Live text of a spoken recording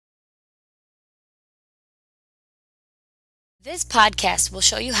This podcast will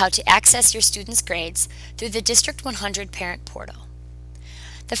show you how to access your students' grades through the District 100 Parent Portal.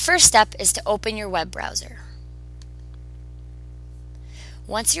 The first step is to open your web browser.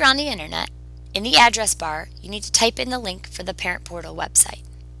 Once you're on the internet, in the address bar, you need to type in the link for the Parent Portal website.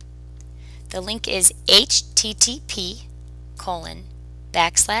 The link is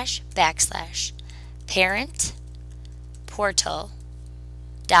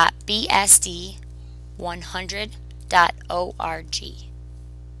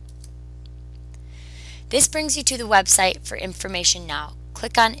This brings you to the website for Information Now.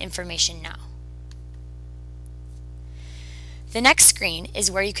 Click on Information Now. The next screen is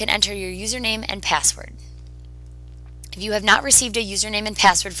where you can enter your username and password. If you have not received a username and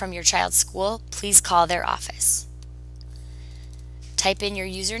password from your child's school, please call their office. Type in your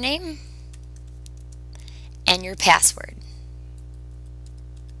username and your password.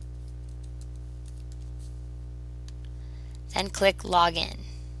 Then click Login.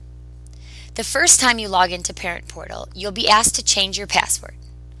 The first time you log into Parent Portal, you'll be asked to change your password.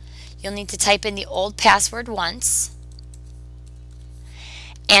 You'll need to type in the old password once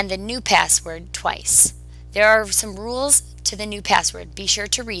and the new password twice. There are some rules to the new password. Be sure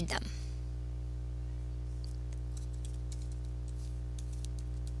to read them.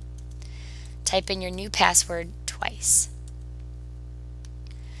 Type in your new password twice.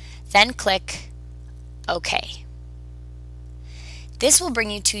 Then click OK. This will bring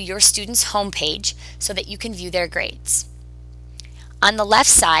you to your student's homepage so that you can view their grades. On the left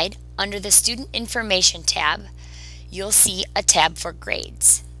side, under the Student Information tab, you'll see a tab for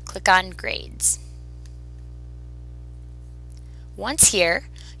Grades. Click on Grades. Once here,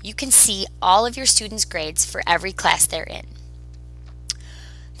 you can see all of your students' grades for every class they're in.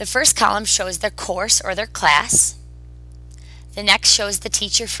 The first column shows their course or their class. The next shows the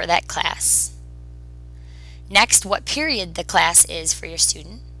teacher for that class. Next, what period the class is for your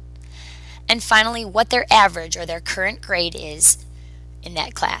student. And finally, what their average or their current grade is in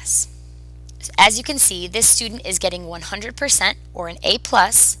that class. As you can see, this student is getting 100% or an A+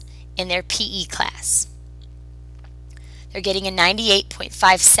 in their PE class. They're getting a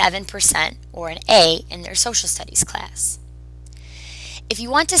 98.57% or an A in their social studies class. If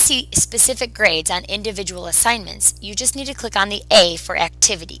you want to see specific grades on individual assignments, you just need to click on the A for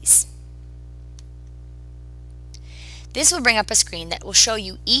activities. This will bring up a screen that will show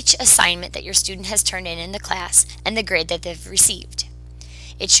you each assignment that your student has turned in the class and the grade that they've received.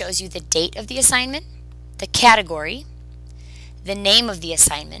 It shows you the date of the assignment, the category, the name of the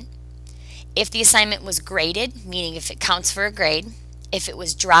assignment, if the assignment was graded, meaning if it counts for a grade, if it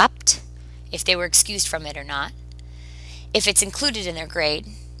was dropped, if they were excused from it or not, if it's included in their grade,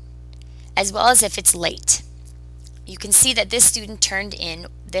 as well as if it's late. You can see that this student turned in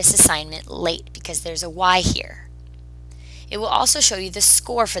this assignment late because there's a Y here. It will also show you the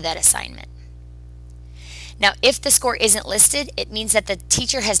score for that assignment. Now, if the score isn't listed, it means that the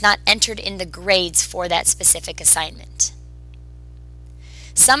teacher has not entered in the grades for that specific assignment.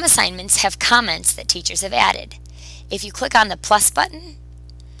 Some assignments have comments that teachers have added. If you click on the plus button,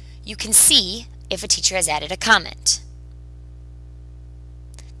 you can see if a teacher has added a comment.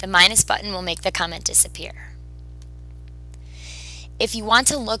 The minus button will make the comment disappear. If you want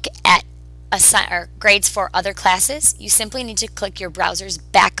to look at grades for other classes, you simply need to click your browser's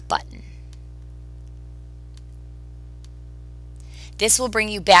back button. This will bring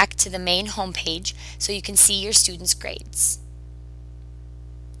you back to the main homepage so you can see your students' grades.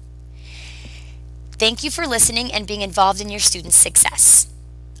 Thank you for listening and being involved in your students' success.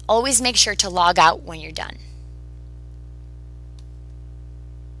 Always make sure to log out when you're done.